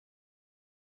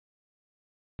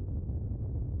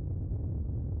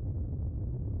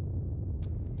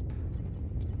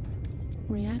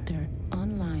Reactor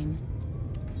online.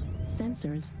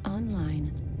 Sensors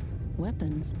online.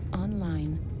 Weapons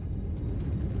online.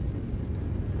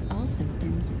 All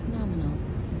systems nominal.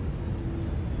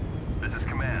 This is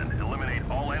Command. Eliminate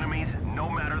all enemies, no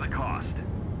matter the cost.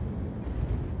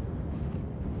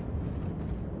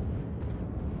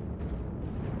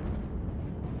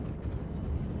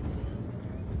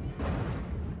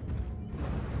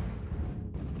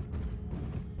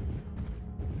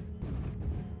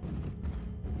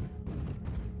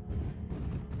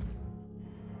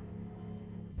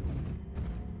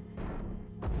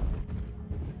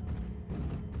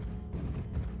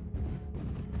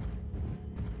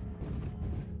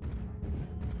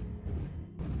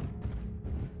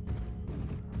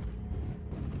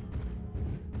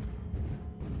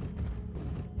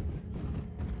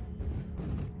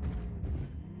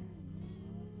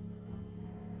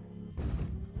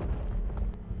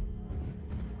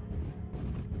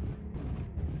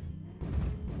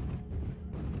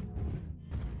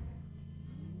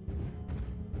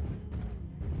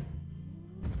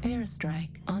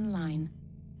 Airstrike online.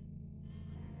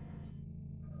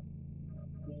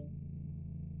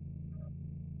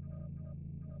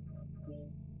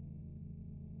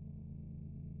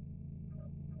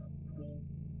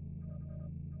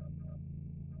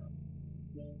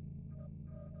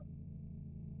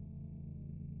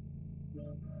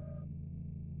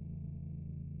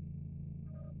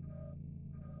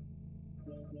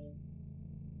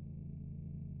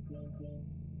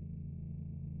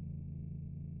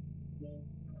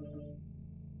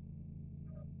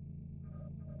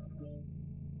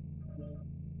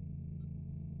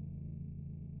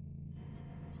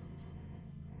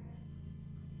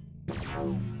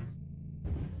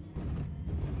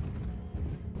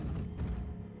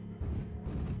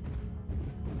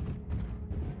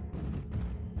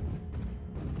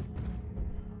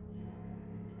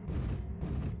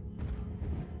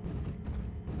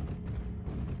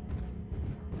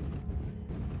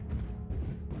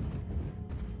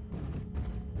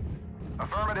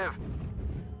 Affirmative.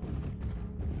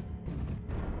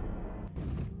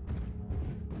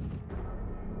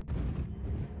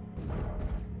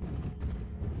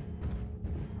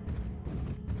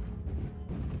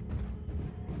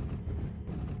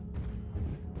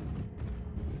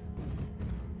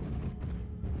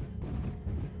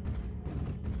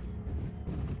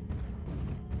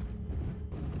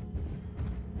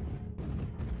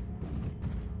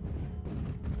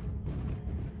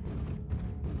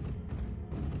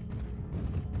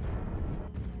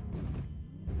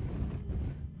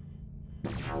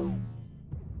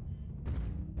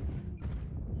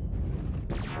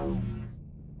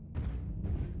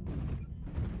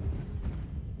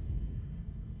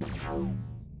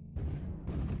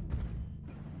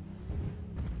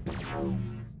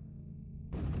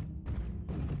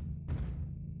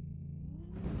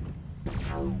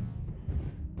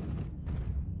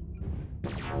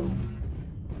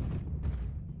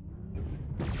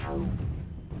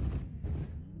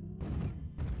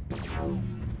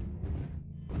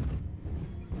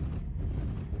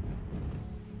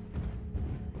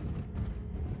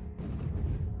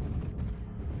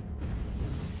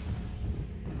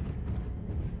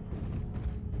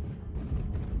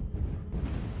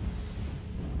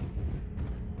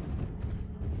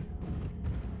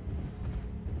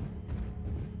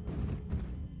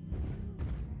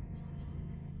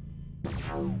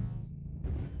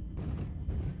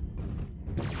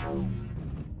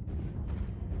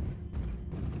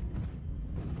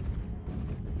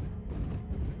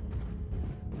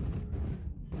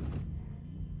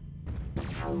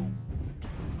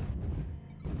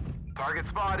 Target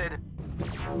spotted.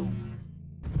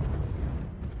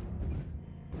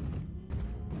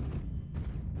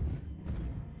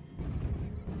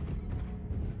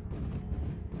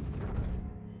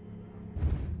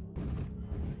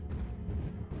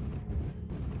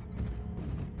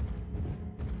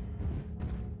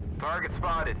 Target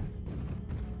spotted.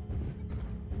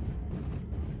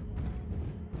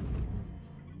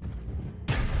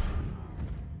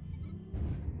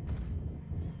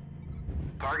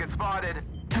 Target spotted.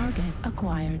 Target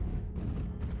acquired.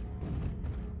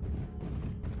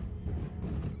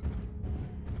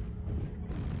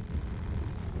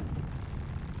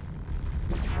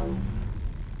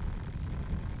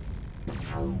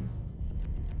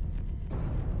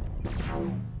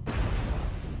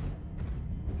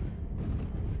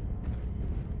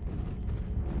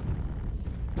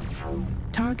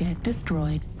 Target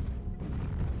destroyed.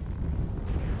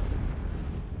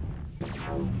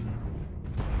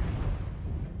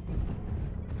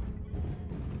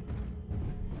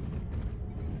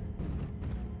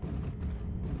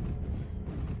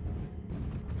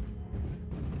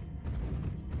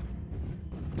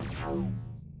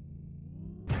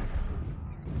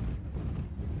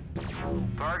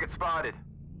 Target spotted.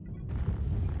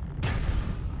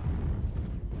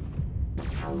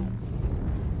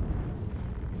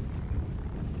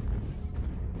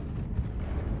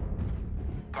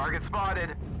 Target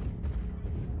spotted.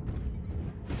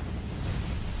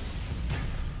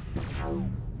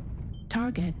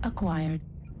 Target acquired.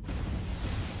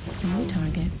 New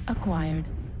target acquired.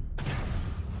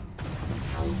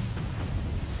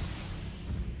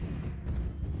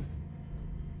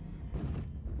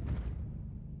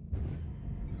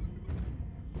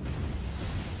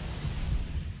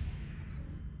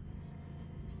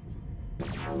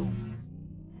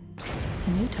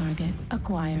 New target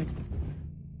acquired.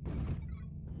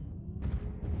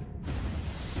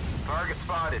 Target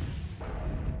spotted.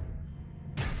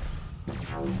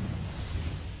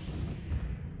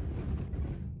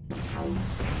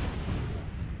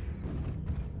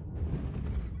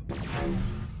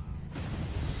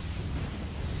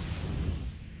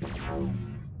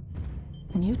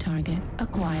 New target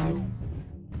acquired.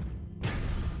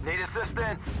 Need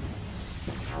assistance.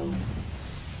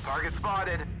 Target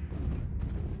spotted.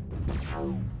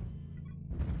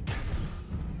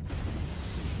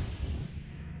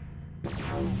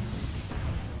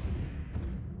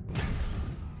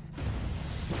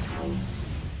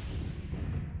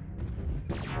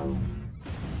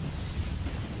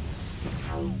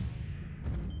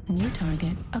 New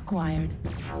target acquired.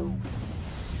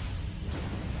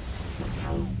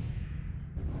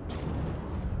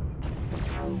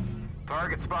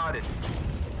 Target spotted.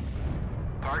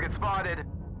 Target spotted.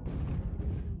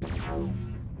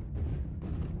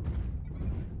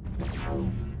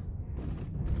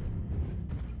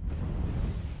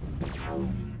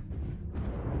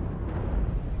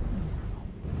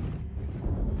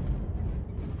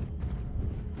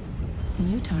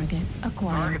 New target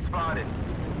acquired. Target spotted.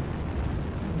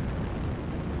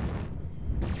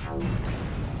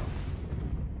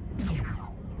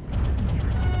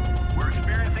 We're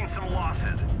experiencing some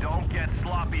losses. Don't get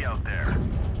sloppy out there.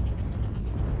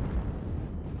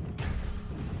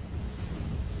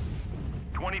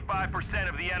 .25%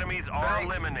 of the enemies are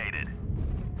Thanks. eliminated.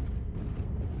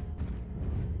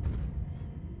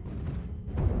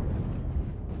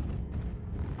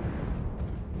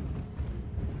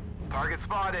 Target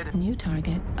spotted. New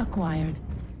target acquired.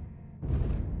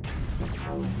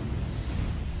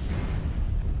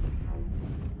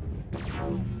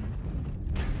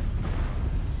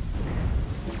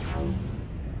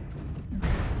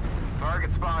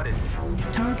 Target spotted.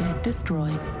 Target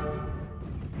destroyed.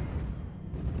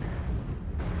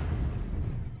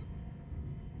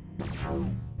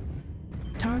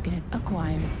 Target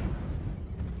acquired.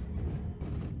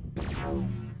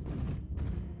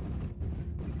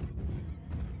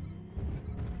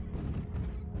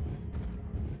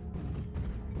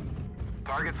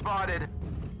 Target spotted.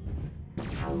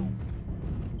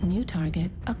 New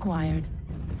target acquired.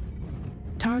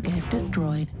 Target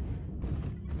destroyed.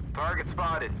 Target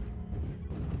spotted.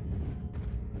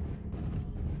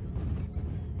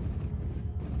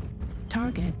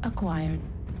 Target acquired.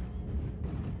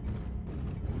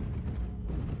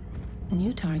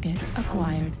 New target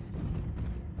acquired.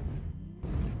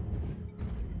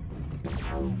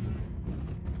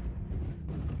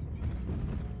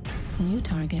 New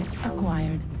target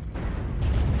acquired.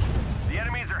 The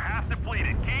enemies are half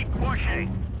depleted. Keep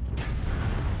pushing.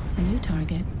 New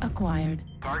target acquired.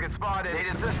 Target spotted. Need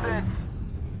assistance.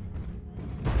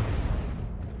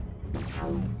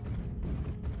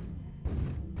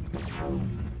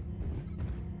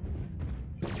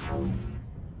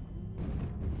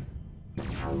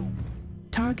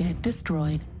 Target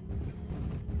destroyed.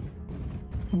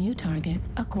 New target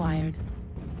acquired.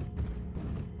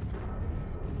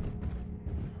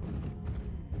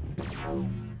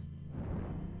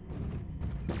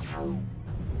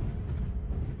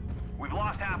 We've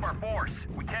lost half our force.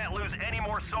 We can't lose any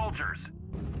more soldiers.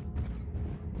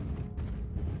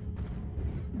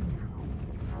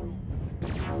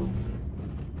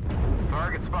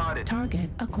 Target spotted. Target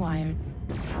acquired.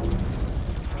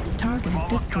 Target Almost got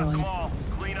destroyed. them all.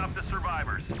 Clean up the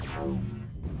survivors.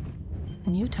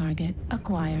 New target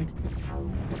acquired.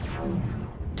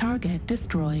 Target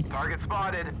destroyed. Target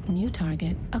spotted. New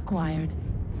target acquired.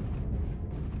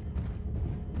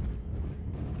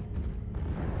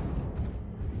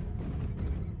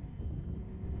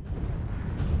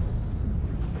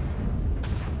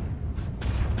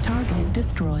 Target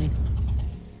destroyed.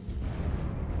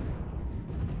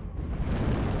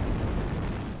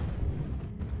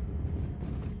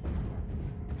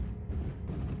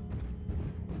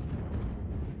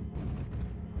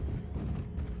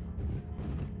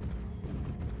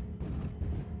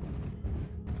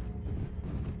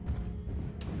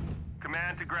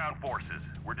 ground forces.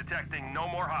 We're detecting no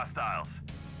more hostiles.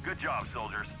 Good job,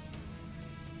 soldiers.